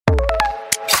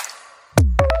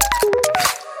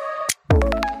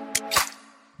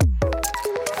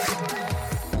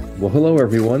Well, hello,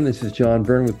 everyone. This is John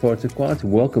Byrne with Thoughts and Quants.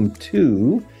 Welcome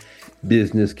to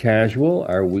Business Casual,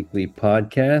 our weekly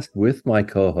podcast with my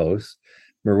co-hosts,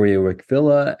 Maria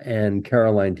Wickvilla and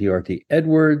Caroline Diarte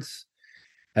Edwards.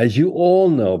 As you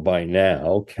all know by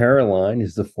now, Caroline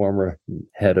is the former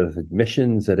head of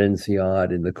admissions at NCOD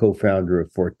and the co-founder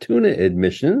of Fortuna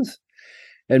Admissions.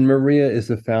 And Maria is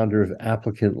the founder of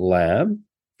Applicant Lab.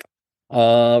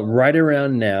 Right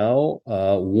around now,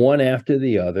 one after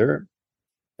the other,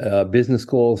 business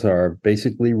schools are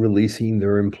basically releasing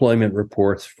their employment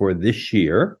reports for this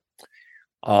year.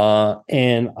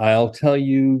 And I'll tell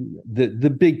you that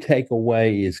the big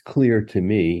takeaway is clear to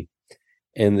me.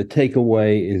 And the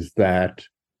takeaway is that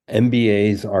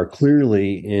MBAs are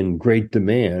clearly in great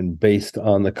demand based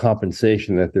on the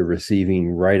compensation that they're receiving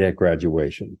right at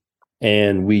graduation.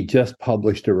 And we just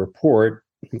published a report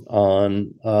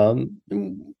on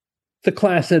the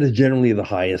class that is generally the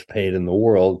highest paid in the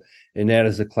world, and that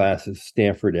is the class of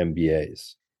Stanford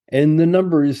MBAs. And the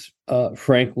numbers,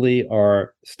 frankly,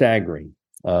 are staggering.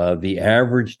 The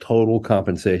average total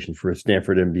compensation for a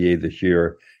Stanford MBA this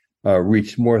year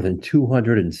reached more than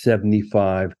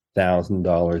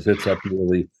 $275,000. That's up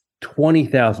nearly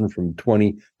 $20,000 from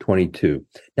 2022.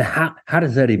 Now, how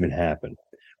does that even happen?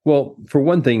 Well, for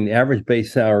one thing, the average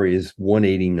base salary is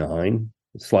 $189,000,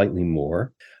 slightly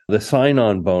more. The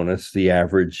sign-on bonus, the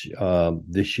average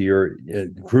this year,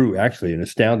 grew actually an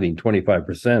astounding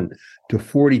 25% to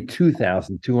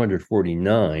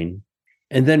 $42,249.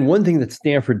 And then one thing that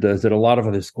Stanford does that a lot of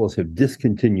other schools have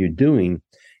discontinued doing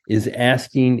is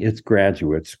asking its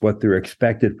graduates what their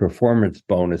expected performance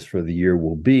bonus for the year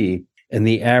will be. And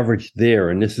the average there,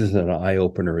 and this is an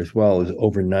eye-opener as well, is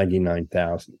over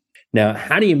 $99,000. Now,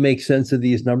 how do you make sense of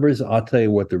these numbers? I'll tell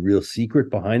you what the real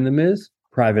secret behind them is: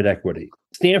 private equity.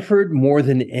 Stanford, more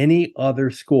than any other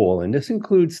school, and this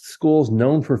includes schools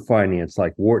known for finance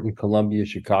like Wharton, Columbia,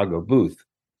 Chicago, Booth,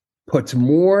 puts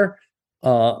more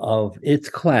of its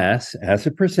class as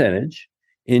a percentage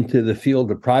into the field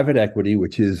of private equity,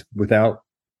 which is without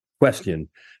question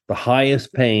the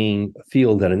highest paying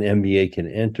field that an MBA can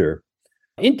enter,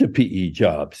 into PE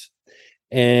jobs.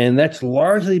 And that's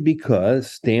largely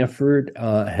because Stanford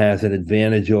has an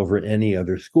advantage over any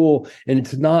other school. And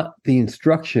it's not the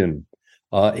instruction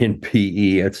in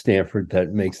PE at Stanford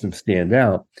that makes them stand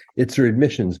out. It's their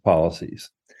admissions policies.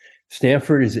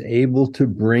 Stanford is able to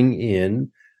bring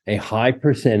in a high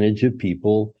percentage of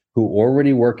people who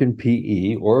already work in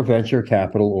PE or venture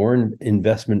capital or in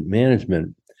investment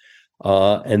management.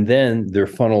 And then they're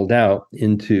funneled out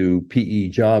into PE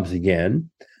jobs again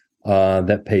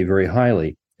that pay very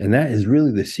highly. And that is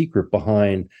really the secret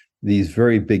behind these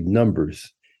very big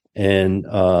numbers. And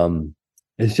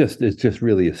it's just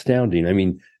really astounding. I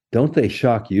mean, don't they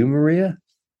shock you, Maria?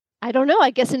 I don't know. I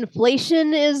guess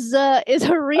inflation is a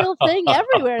real thing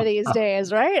everywhere these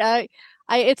days, right?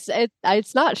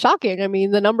 It's not shocking. I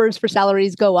mean, the numbers for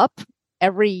salaries go up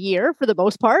every year for the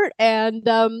most part, and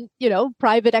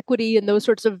private equity and those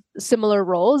sorts of similar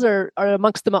roles are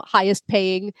amongst the highest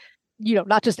paying,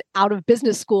 not just out of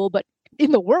business school, but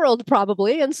in the world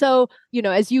probably. And so,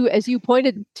 as you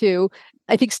pointed to,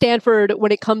 I think Stanford,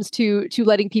 when it comes to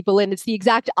letting people in, it's the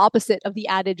exact opposite of the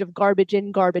adage of garbage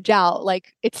in, garbage out.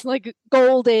 Like, it's like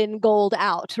gold in, gold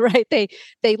out, right? They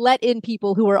let in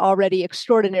people who are already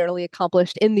extraordinarily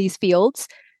accomplished in these fields.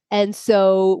 And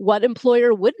so what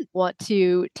employer wouldn't want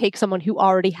to take someone who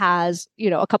already has,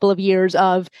 a couple of years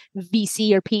of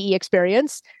VC or PE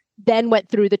experience, then went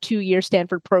through the 2-year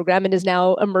Stanford program and is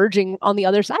now emerging on the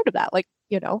other side of that? Like,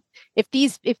 if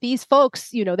these folks,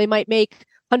 they might make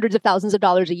hundreds of thousands of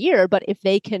dollars a year, but if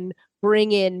they can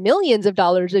bring in millions of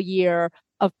dollars a year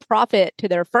of profit to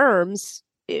their firms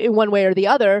in one way or the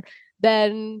other,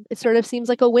 then it sort of seems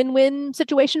like a win-win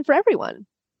situation for everyone.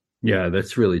 Yeah,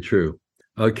 that's really true.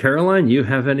 Caroline, you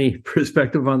have any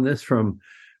perspective on this from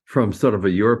sort of a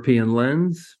European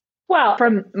lens? Well,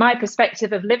 from my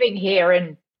perspective of living here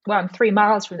I'm 3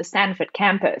 miles from the Stanford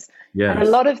campus. Yes. And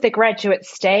a lot of the graduates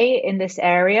stay in this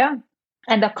area,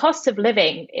 and the cost of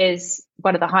living is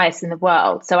one of the highest in the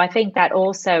world. So I think that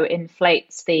also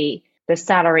inflates the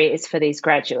salaries for these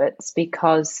graduates,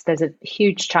 because there's a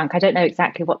huge chunk. I don't know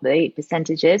exactly what the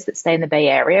percentage is that stay in the Bay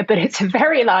Area, but it's a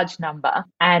very large number.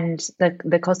 And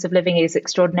the cost of living is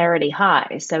extraordinarily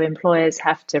high. So employers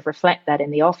have to reflect that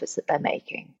in the offers that they're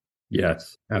making.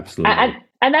 Yes, absolutely.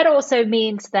 And that also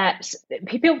means that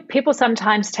people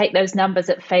sometimes take those numbers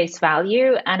at face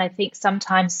value. And I think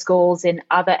sometimes schools in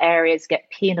other areas get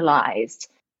penalized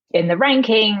in the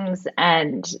rankings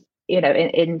and,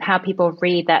 in how people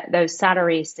read those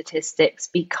salary statistics,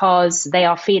 because they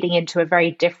are feeding into a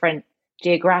very different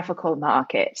geographical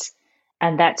market.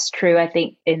 And that's true, I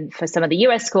think, for some of the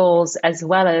US schools, as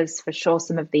well as for sure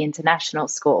some of the international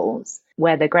schools,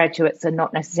 where the graduates are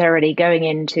not necessarily going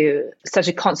into such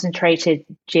a concentrated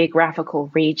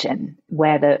geographical region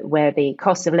where the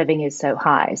cost of living is so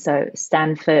high. So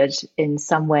Stanford, in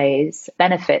some ways,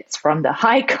 benefits from the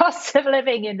high cost of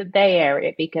living in the Bay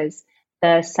Area because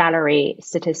the salary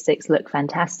statistics look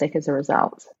fantastic as a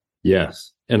result.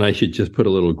 Yes. And I should just put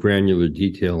a little granular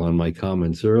detail on my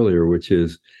comments earlier, which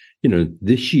is,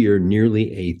 this year,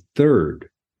 nearly a third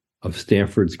of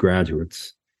Stanford's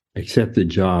graduates accepted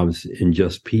jobs in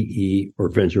just PE or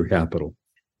venture capital.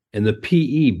 And the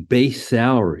PE base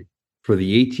salary for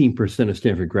the 18% of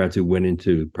Stanford grads who went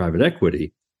into private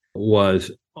equity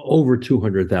was over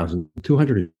 $200,000,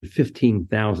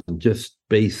 $215,000 just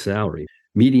base salary.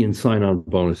 Median sign-on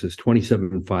bonus is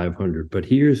 $27,500. But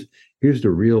here's the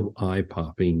real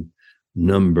eye-popping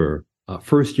number.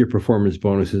 First-year performance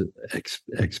bonuses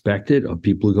expected of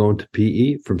people who go into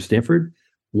PE from Stanford,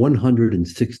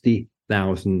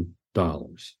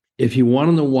 $160,000. If you want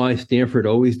to know why Stanford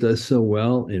always does so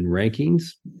well in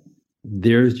rankings,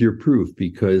 there's your proof,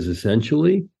 because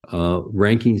essentially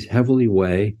rankings heavily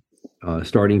weigh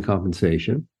starting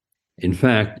compensation. In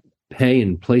fact, pay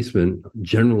and placement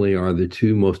generally are the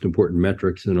two most important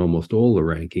metrics in almost all the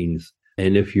rankings.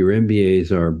 And if your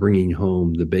MBAs are bringing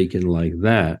home the bacon like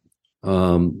that,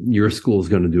 your school is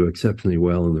going to do exceptionally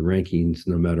well in the rankings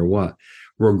no matter what,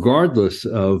 regardless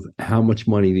of how much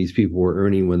money these people were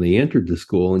earning when they entered the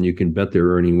school. And you can bet they're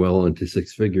earning well into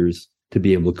six figures to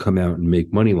be able to come out and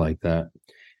make money like that.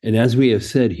 And as we have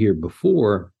said here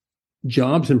before,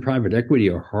 jobs in private equity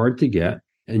are hard to get,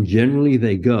 and generally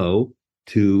they go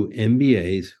to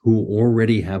MBAs who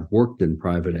already have worked in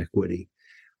private equity,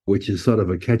 which is sort of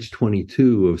a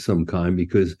catch-22 of some kind,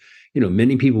 because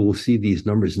many people will see these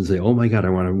numbers and say, oh my God, I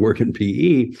want to work in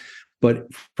PE. But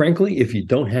frankly, if you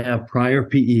don't have prior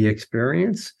PE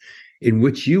experience in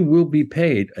which you will be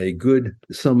paid a good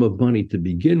sum of money to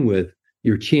begin with,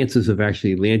 your chances of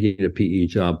actually landing a PE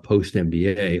job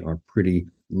post-MBA are pretty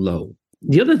low.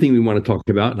 The other thing we want to talk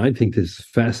about, and I think this is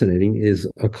fascinating, is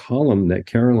a column that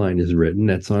Caroline has written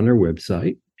that's on her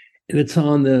website. And it's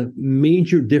on the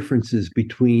major differences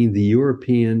between the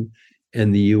European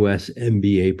and the U.S.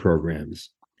 MBA programs.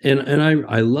 And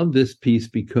I love this piece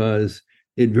because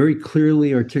it very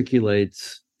clearly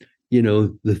articulates,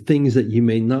 the things that you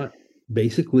may not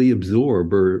basically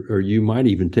absorb or you might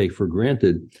even take for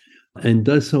granted, and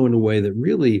does so in a way that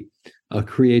really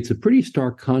creates a pretty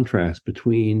stark contrast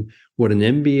between what an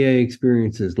MBA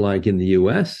experience is like in the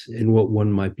U.S. and what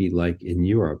one might be like in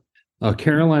Europe.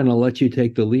 Caroline, I'll let you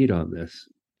take the lead on this.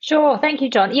 Sure. Thank you,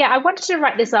 John. Yeah, I wanted to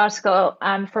write this article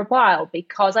for a while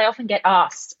because I often get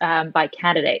asked by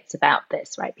candidates about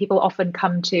this, right? People often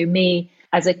come to me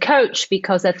as a coach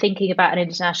because they're thinking about an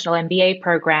international MBA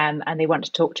program and they want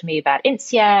to talk to me about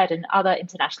INSEAD and other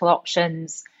international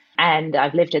options. And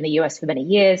I've lived in the US for many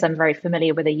years. I'm very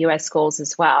familiar with the US schools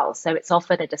as well. So it's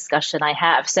often a discussion I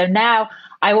have. So now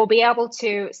I will be able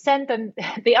to send them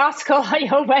the article on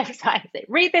your website.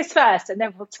 Read this first and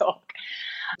then we'll talk.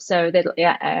 So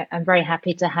I'm very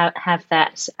happy to have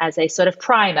that as a sort of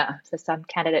primer for some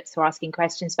candidates who are asking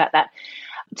questions about that.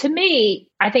 To me,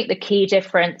 I think the key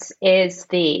difference is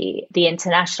the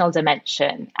international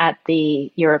dimension at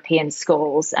the European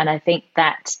schools. And I think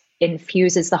that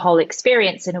infuses the whole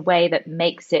experience in a way that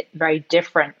makes it very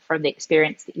different from the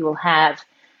experience that you will have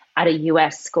at a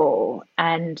US school.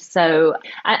 And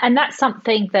that's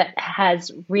something that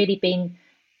has really been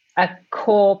a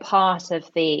core part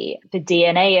of the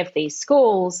DNA of these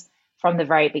schools from the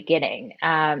very beginning.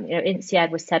 INSEAD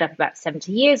was set up about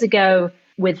 70 years ago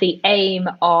with the aim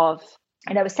of,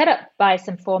 and it was set up by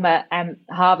some former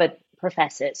Harvard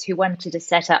professors who wanted to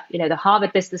set up, the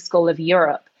Harvard Business School of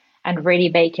Europe and really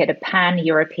make it a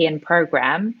pan-European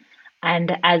program.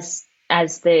 And as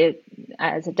the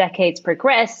decades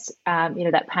progressed,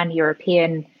 that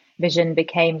pan-European vision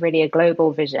became really a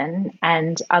global vision,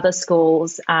 and other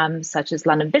schools such as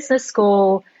London Business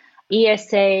School,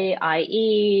 ESA,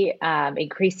 IE,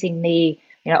 increasingly,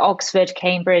 Oxford,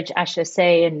 Cambridge, HEC,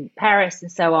 and Paris,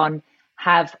 and so on,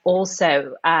 have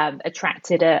also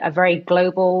attracted a very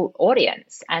global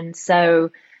audience. And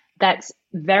so that's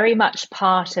very much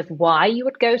part of why you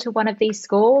would go to one of these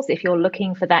schools if you're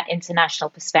looking for that international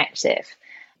perspective.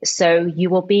 So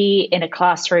you will be in a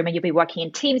classroom and you'll be working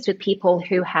in teams with people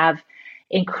who have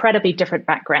incredibly different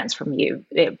backgrounds from you,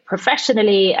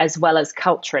 professionally as well as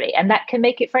culturally. And that can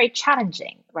make it very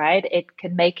challenging, right? It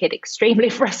can make it extremely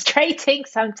frustrating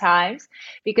sometimes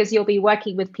because you'll be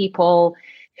working with people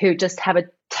who just have a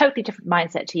totally different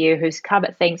mindset to you, who's come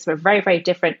at things from a very, very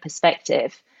different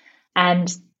perspective.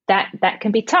 And that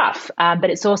can be tough, but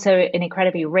it's also an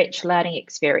incredibly rich learning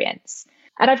experience.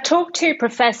 And I've talked to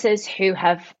professors who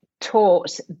have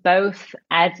taught both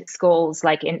at schools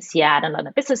like INSEAD and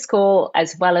London Business School,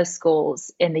 as well as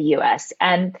schools in the US.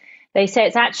 And they say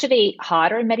it's actually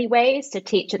harder in many ways to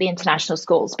teach at the international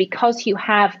schools because you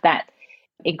have that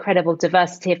incredible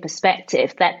diversity of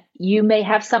perspective, that you may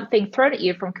have something thrown at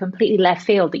you from completely left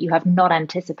field that you have not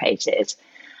anticipated.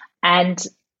 And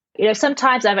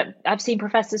sometimes I've seen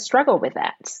professors struggle with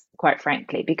that, quite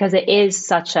frankly, because it is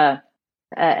such an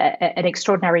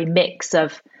extraordinary mix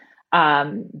of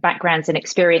backgrounds and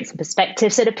experience and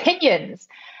perspectives and opinions.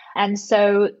 And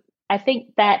so I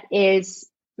think that is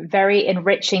very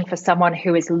enriching for someone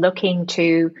who is looking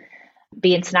to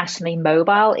be internationally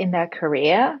mobile in their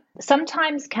career.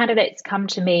 Sometimes candidates come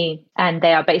to me and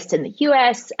they are based in the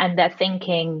US and they're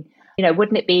thinking,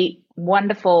 wouldn't it be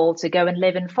wonderful to go and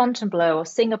live in Fontainebleau or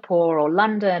Singapore or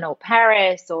London or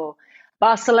Paris or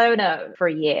Barcelona for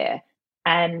a year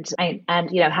and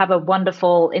have a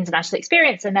wonderful international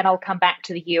experience, and then I'll come back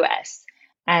to the US.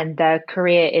 And their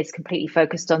career is completely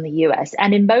focused on the US.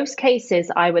 And in most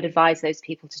cases, I would advise those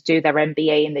people to do their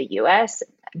MBA in the US.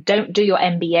 Don't do your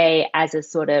MBA as a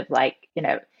sort of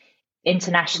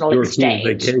international European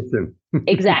exchange. Vacation.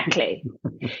 Exactly.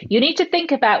 You need to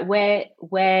think about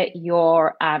where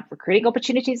your recruiting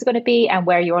opportunities are going to be and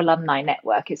where your alumni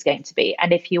network is going to be.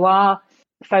 And if you are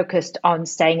focused on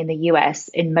staying in the US,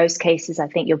 in most cases, I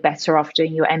think you're better off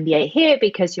doing your MBA here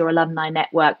because your alumni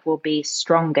network will be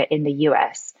stronger in the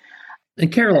US.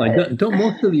 And Caroline, don't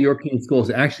most of the European schools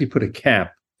actually put a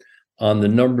cap on the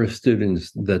number of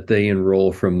students that they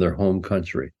enroll from their home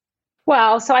country?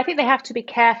 Well, so I think they have to be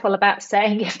careful about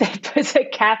saying if they put a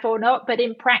cap or not, but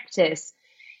in practice,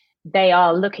 they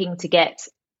are looking to get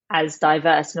as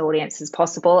diverse an audience as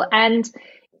possible. And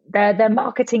their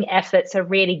marketing efforts are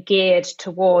really geared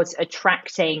towards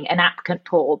attracting an applicant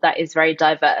pool that is very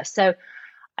diverse. So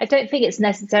I don't think it's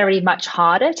necessarily much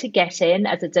harder to get in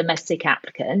as a domestic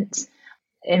applicant.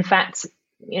 In fact,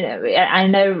 I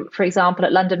know, for example,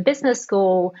 at London Business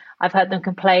School, I've heard them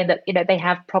complain that, they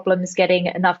have problems getting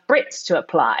enough Brits to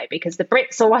apply because the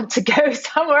Brits all want to go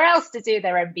somewhere else to do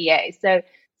their MBA. So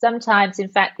sometimes, in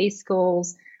fact, these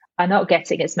schools are not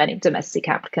getting as many domestic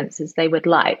applicants as they would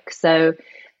like. So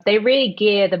they really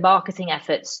gear the marketing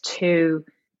efforts to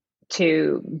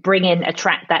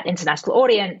attract that international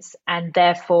audience. And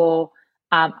therefore,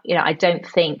 I don't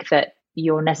think that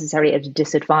you're necessarily at a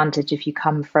disadvantage if you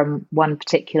come from one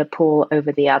particular pool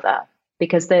over the other,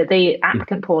 because the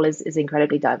applicant pool is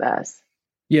incredibly diverse.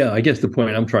 Yeah, I guess the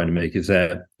point I'm trying to make is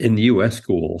that in the U.S.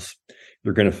 schools,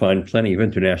 you're going to find plenty of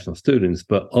international students,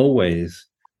 but always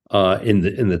in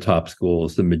the top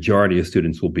schools, the majority of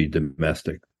students will be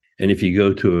domestic. And if you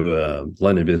go to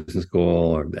London Business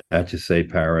School or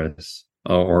HSA Paris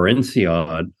or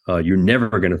INSEAD, you're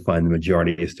never going to find the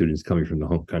majority of students coming from the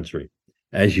home country,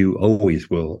 as you always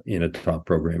will in a top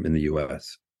program in the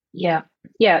US. Yeah,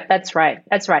 that's right.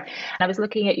 I was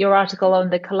looking at your article on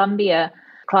the Columbia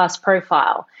class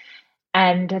profile,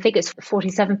 and I think it's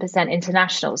 47%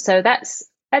 international. So that's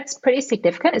pretty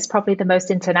significant. It's probably the most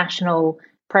international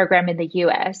program in the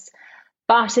US.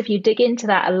 But if you dig into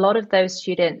that, a lot of those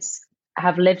students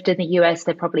have lived in the US.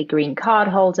 They're probably green card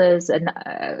holders and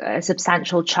a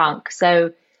substantial chunk.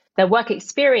 So their work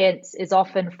experience is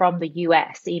often from the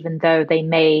US, even though they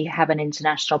may have an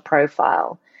international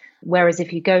profile. Whereas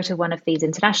if you go to one of these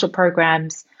international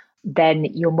programs, then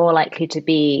you're more likely to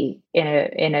be in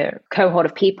a cohort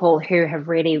of people who have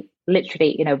really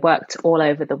literally, worked all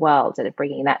over the world and are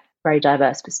bringing that very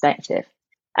diverse perspective.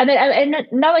 And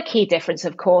another key difference,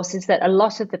 of course, is that a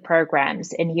lot of the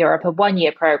programs in Europe are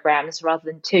one-year programs rather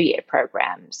than two-year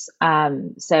programs.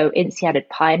 So INSEAD had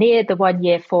pioneered the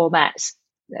one-year format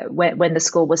when the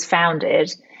school was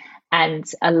founded, and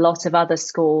a lot of other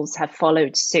schools have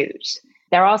followed suit.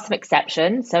 There are some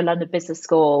exceptions. So London Business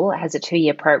School has a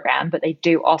 2-year program, but they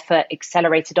do offer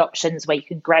accelerated options where you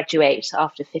can graduate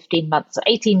after 15 months or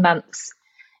 18 months.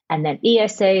 And then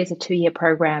ESA is a 2-year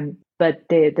program, but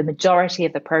the majority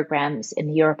of the programs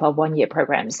in Europe are 1-year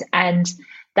programs. And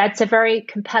that's a very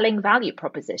compelling value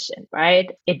proposition, right?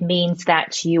 It means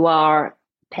that you are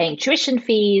paying tuition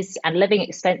fees and living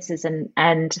expenses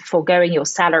and foregoing your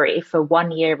salary for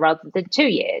 1 year rather than 2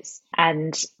 years.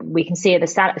 And we can see in the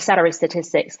salary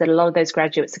statistics that a lot of those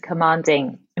graduates are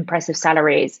commanding impressive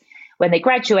salaries when they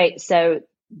graduate. So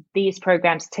these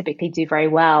programs typically do very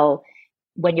well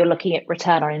when you're looking at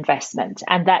return on investment.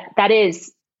 And that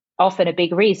is often a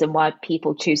big reason why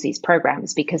people choose these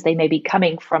programs, because they may be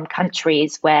coming from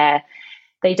countries where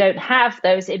They don't have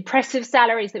those impressive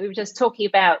salaries that we were just talking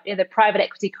about in the private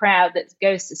equity crowd that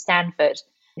goes to Stanford,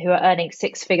 who are earning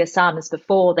six-figure sums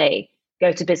before they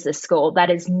go to business school.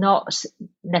 That is not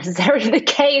necessarily the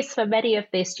case for many of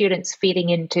the students feeding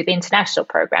into the international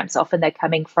programs. Often they're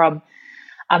coming from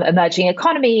emerging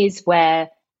economies where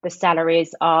the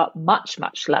salaries are much,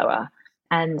 much lower.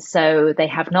 And so they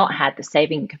have not had the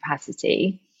saving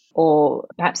capacity, or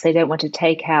perhaps they don't want to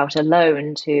take out a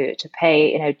loan to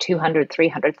pay, 200,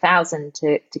 300,000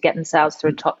 to get themselves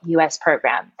through a top US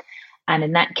program. And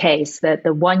in that case, the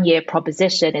 1 year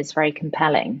proposition is very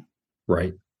compelling.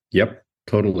 Right. Yep.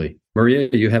 Totally. Maria,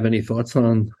 do you have any thoughts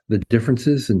on the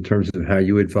differences in terms of how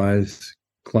you advise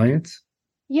clients?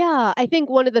 Yeah, I think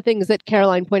one of the things that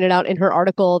Caroline pointed out in her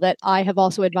article that I have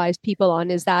also advised people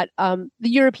on is that the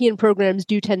European programs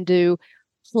do tend to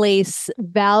place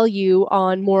value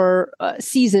on more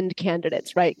seasoned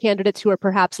candidates, right? Candidates who are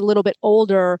perhaps a little bit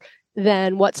older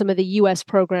than what some of the U.S.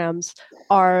 programs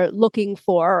are looking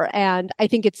for. And I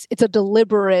think it's a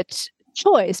deliberate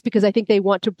choice because I think they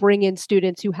want to bring in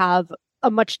students who have a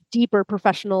much deeper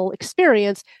professional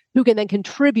experience who can then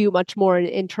contribute much more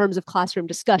in terms of classroom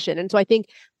discussion. And so I think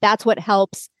that's what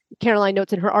helps. Caroline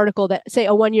notes in her article that, say,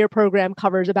 a 1 year program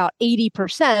covers about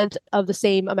 80% of the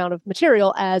same amount of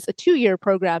material as a 2 year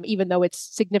program, even though it's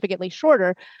significantly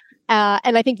shorter.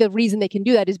 And I think the reason they can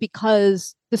do that is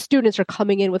because the students are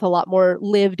coming in with a lot more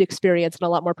lived experience and a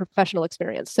lot more professional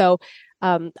experience. So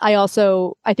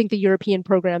I think the European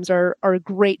programs are a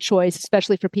great choice,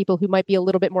 especially for people who might be a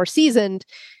little bit more seasoned.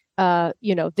 The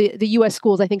U.S.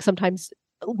 schools, I think, sometimes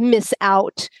miss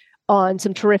out on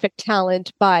some terrific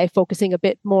talent by focusing a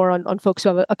bit more on folks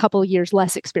who have a couple of years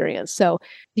less experience. So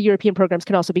the European programs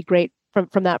can also be great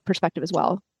from that perspective as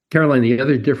well. Caroline, the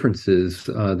other differences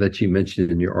that you mentioned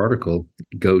in your article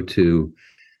go to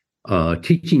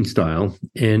teaching style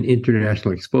and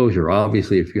international exposure.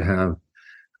 Obviously, if you have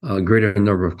a greater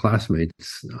number of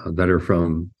classmates that are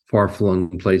from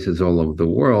far-flung places all over the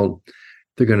world,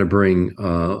 they're going to bring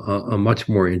a much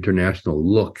more international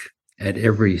look at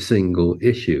every single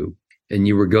issue. And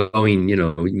you were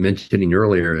mentioning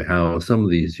earlier how some of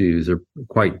these views are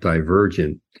quite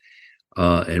divergent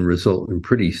and result in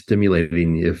pretty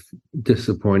stimulating, if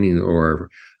disappointing or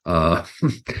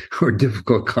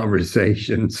difficult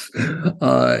conversations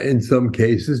in some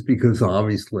cases, because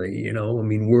obviously,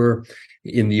 we're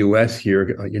in the U.S.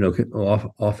 here,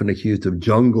 often accused of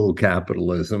jungle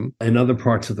capitalism, and other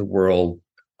parts of the world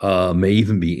may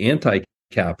even be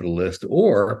anti-capitalist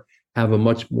or have a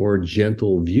much more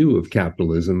gentle view of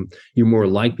capitalism. You're more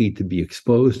likely to be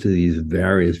exposed to these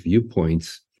various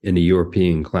viewpoints in a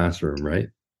European classroom, right?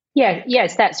 Yeah,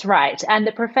 yes, that's right. And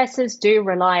the professors do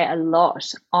rely a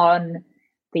lot on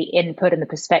the input and the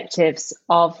perspectives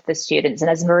of the students.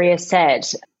 And as Maria said,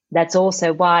 that's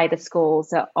also why the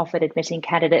schools are often admitting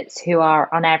candidates who are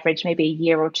on average maybe a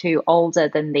year or two older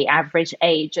than the average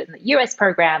age in the US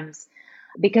programs.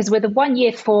 Because with a 1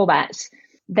 year format,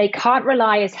 they can't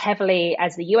rely as heavily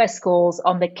as the US schools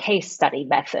on the case study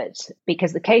method,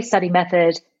 because the case study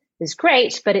method is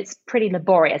great, but it's pretty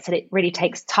laborious and it really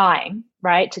takes time,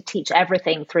 right, to teach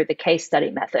everything through the case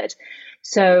study method.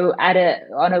 So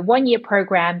on a 1 year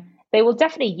program, they will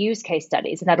definitely use case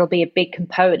studies, and that'll be a big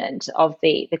component of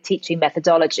the teaching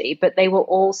methodology, but they will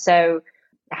also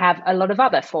have a lot of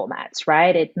other formats,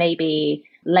 right? It may be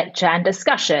lecture and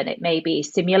discussion, it may be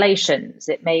simulations,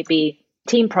 it may be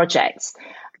team projects,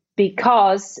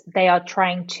 because they are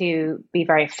trying to be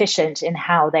very efficient in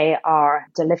how they are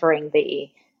delivering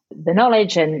the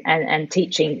knowledge and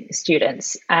teaching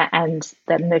students, and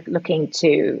then looking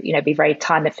to be very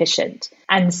time efficient.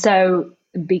 And so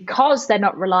because they're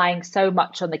not relying so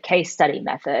much on the case study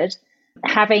method,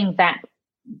 having that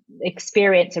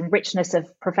experience and richness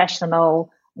of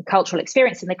professional and cultural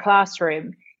experience in the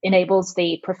classroom enables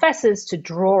the professors to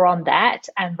draw on that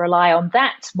and rely on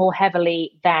that more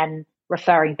heavily than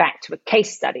referring back to a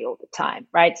case study all the time,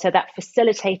 right? So that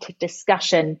facilitated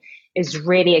discussion is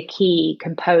really a key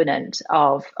component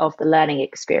of the learning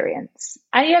experience.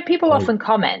 And people often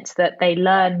comment that they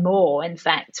learn more, in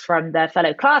fact, from their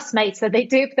fellow classmates than they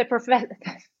do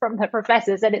from the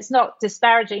professors. And it's not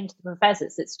disparaging to the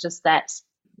professors. It's just that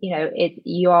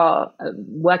you are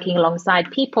working alongside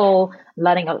people,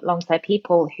 learning alongside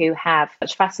people who have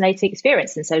such fascinating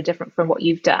experience and so different from what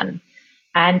you've done.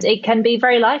 And it can be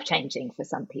very life-changing for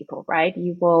some people, right?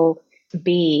 You will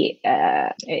be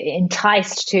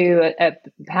enticed to a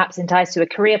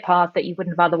career path that you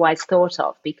wouldn't have otherwise thought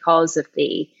of because of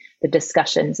the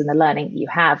discussions and the learning you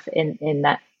have in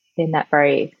that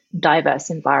very diverse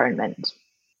environment.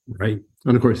 Right.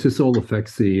 And of course, this all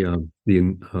affects the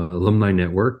alumni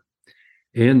network.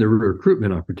 and the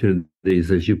recruitment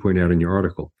opportunities, as you point out in your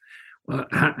article.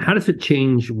 How does it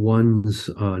change one's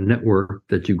network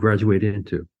that you graduate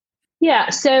into?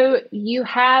 Yeah, so you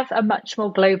have a much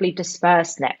more globally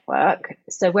dispersed network.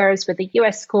 So whereas with the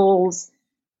US schools,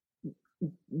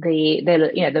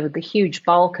 the huge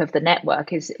bulk of the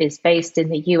network is based in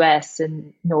the US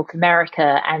and North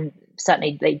America, and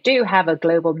certainly they do have a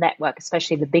global network,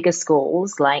 especially the bigger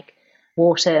schools like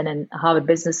Wharton and Harvard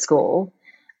Business School.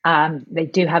 They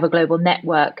do have a global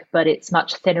network, but it's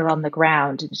much thinner on the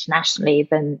ground internationally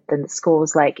than the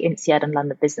schools like INSEAD and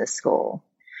London Business School.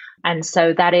 And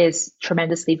so that is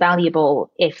tremendously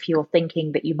valuable if you're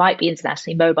thinking that you might be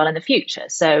internationally mobile in the future.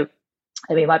 So,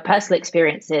 I mean, my personal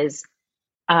experience is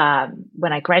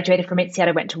when I graduated from INSEAD,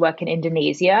 I went to work in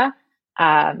Indonesia.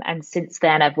 And since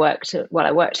then, I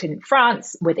worked in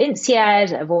France with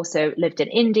INSEAD. I've also lived in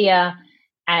India.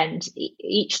 And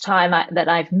each time that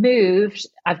I've moved,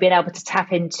 I've been able to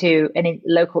tap into a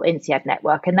local INSEAD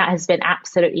network. And that has been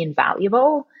absolutely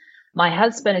invaluable. My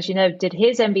husband, as you know, did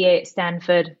his MBA at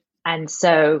Stanford. And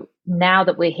so now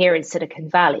that we're here in Silicon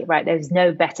Valley, right, there's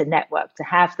no better network to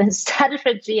have than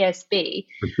Stanford GSB.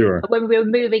 For sure. But when we were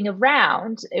moving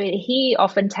around, he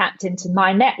often tapped into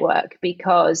my network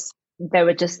because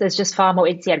there's just far more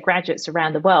INSEAD graduates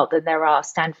around the world than there are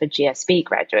Stanford GSB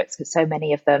graduates, because so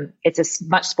many of them, it's a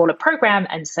much smaller program,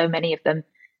 and so many of them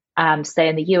stay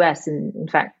in the US. And in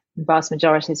fact, the vast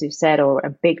majority, as we've said, or a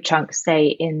big chunk stay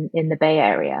in the Bay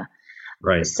Area.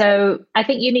 Right. So I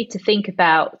think you need to think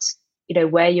about,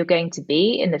 where you're going to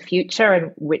be in the future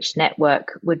and which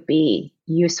network would be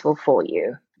useful for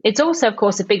you. It's also, of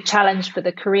course, a big challenge for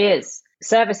the careers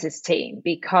services team,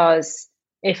 because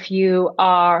if you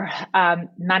are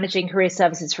managing career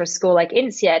services for a school like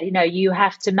INSEAD, you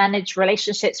have to manage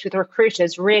relationships with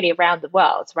recruiters really around the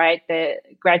world, right? The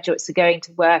graduates are going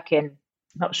to work in,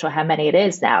 I'm not sure how many it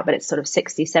is now, but it's sort of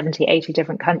 60, 70, 80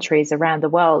 different countries around the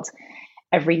world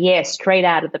every year straight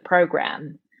out of the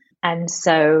program. And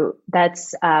so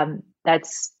that's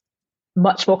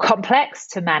much more complex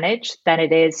to manage than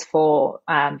it is for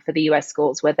the US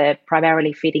schools, where they're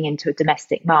primarily feeding into a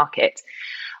domestic market.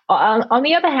 On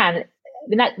the other hand,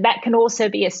 that can also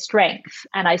be a strength.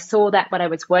 And I saw that when I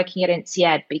was working at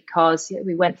INSEAD, because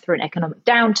we went through an economic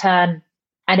downturn.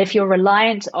 And if you're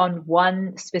reliant on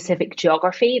one specific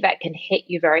geography, that can hit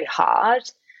you very hard.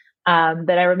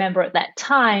 But I remember at that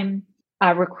time,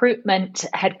 recruitment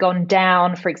had gone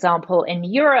down, for example, in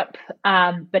Europe,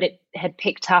 but it had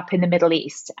picked up in the Middle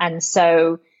East. And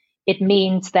so it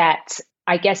means that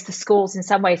I guess the schools in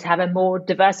some ways have a more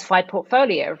diversified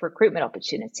portfolio of recruitment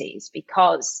opportunities,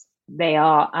 because they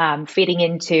are feeding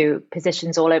into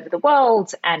positions all over the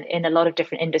world and in a lot of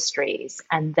different industries.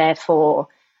 And therefore,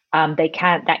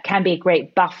 that can be a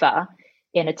great buffer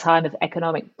in a time of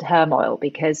economic turmoil,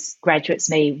 because graduates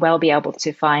may well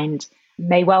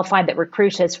find that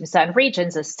recruiters from certain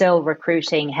regions are still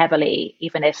recruiting heavily,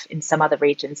 even if in some other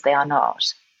regions they are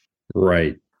not.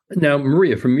 Right. Now,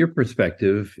 Maria, from your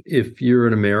perspective, if you're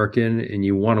an American and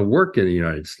you want to work in the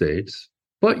United States,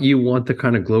 but you want the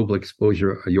kind of global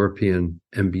exposure a European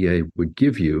MBA would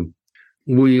give you,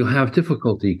 will you have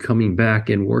difficulty coming back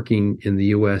and working in the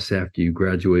US after you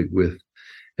graduate with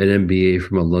an MBA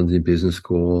from a London Business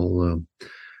School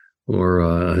or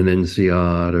an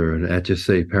INSEAD or an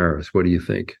HEC Paris? What do you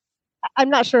think? I'm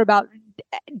not sure about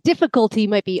difficulty,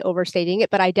 might be overstating it,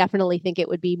 but I definitely think it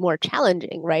would be more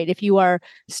challenging, right? If you are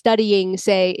studying,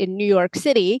 say, in New York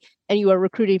City and you are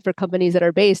recruiting for companies that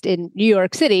are based in New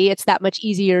York City, it's that much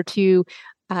easier to,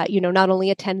 not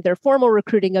only attend their formal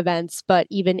recruiting events, but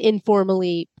even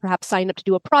informally perhaps sign up to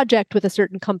do a project with a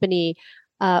certain company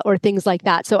or things like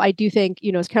that. So I do think,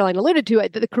 as Caroline alluded to,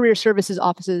 the career services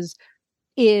offices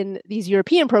in these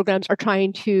European programs are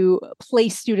trying to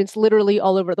place students literally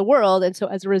all over the world. And so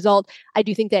as a result, I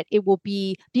do think that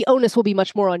the onus will be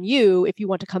much more on you if you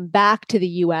want to come back to the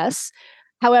US.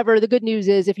 However, the good news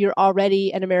is if you're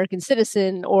already an American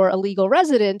citizen or a legal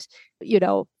resident, you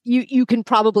won't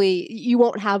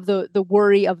have the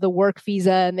worry of the work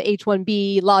visa and the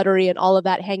H-1B lottery and all of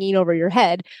that hanging over your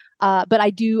head. But I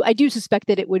do suspect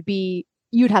that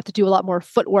you'd have to do a lot more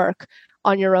footwork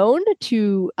on your own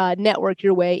to network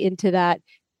your way into that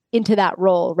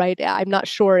role, right? I'm not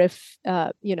sure if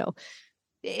the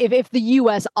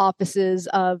U.S. offices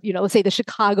of, let's say the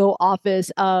Chicago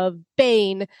office of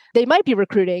Bain, they might be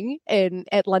recruiting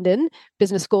at London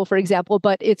Business School, for example,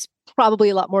 but it's probably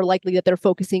a lot more likely that they're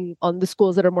focusing on the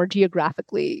schools that are more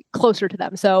geographically closer to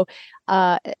them. So,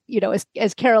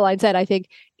 as Caroline said, I think,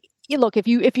 look, if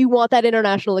you want that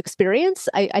international experience,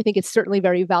 I think it's certainly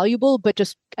very valuable, but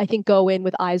just, I think, go in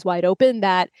with eyes wide open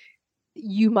that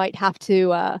you might have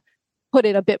to put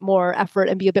in a bit more effort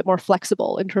and be a bit more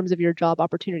flexible in terms of your job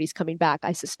opportunities coming back,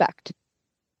 I suspect.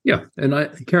 Yeah. And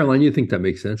Caroline, you think that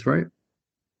makes sense, right?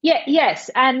 Yeah, yes.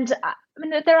 And I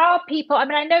mean, there are people, I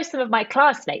mean, I know some of my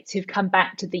classmates who've come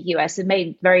back to the US and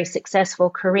made very successful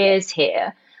careers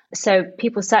here. So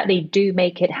people certainly do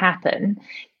make it happen.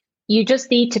 You just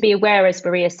need to be aware, as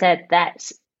Maria said,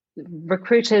 that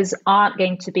recruiters aren't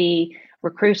going to be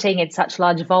recruiting in such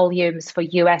large volumes for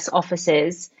US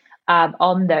offices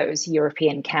on those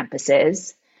European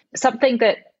campuses. Something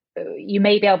that you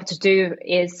may be able to do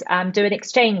is do an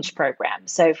exchange program.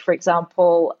 So, for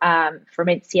example, from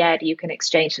INSEAD, you can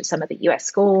exchange to some of the US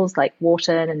schools like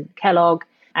Wharton and Kellogg.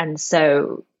 And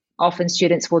so often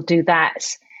students will do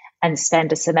that and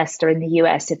spend a semester in the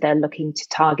US if they're looking to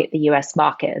target the US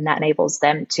market. And that enables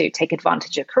them to take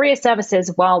advantage of career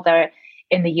services while they're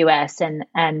in the US and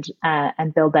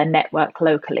build their network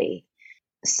locally.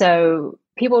 So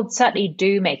people certainly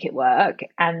do make it work,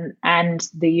 and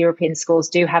the European schools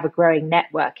do have a growing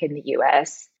network in the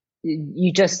US.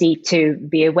 You just need to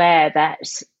be aware that,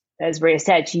 as Maria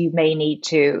said, you may need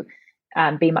to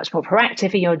be much more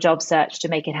proactive in your job search to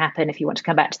make it happen if you want to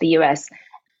come back to the US.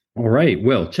 All right.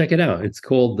 Well, check it out. It's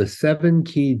called The 7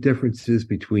 Key Differences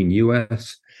Between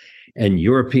U.S. and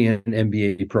European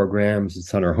MBA Programs.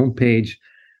 It's on our homepage.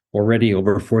 Already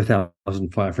over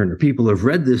 4,500 people have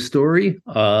read this story.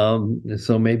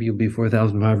 So maybe you'll be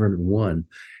 4,501.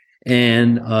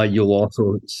 And you'll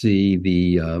also see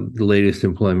the latest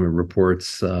employment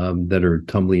reports that are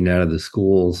tumbling out of the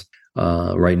schools.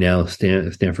 Right now,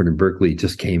 Stanford and Berkeley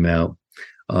just came out.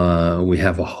 We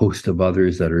have a host of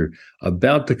others that are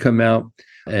about to come out,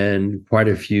 and quite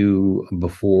a few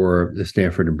before the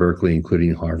Stanford and Berkeley,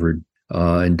 including Harvard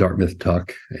and Dartmouth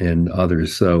Tuck and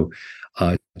others. So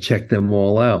check them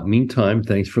all out. Meantime,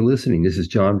 thanks for listening. This is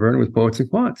John Byrne with Poets and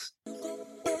Quants.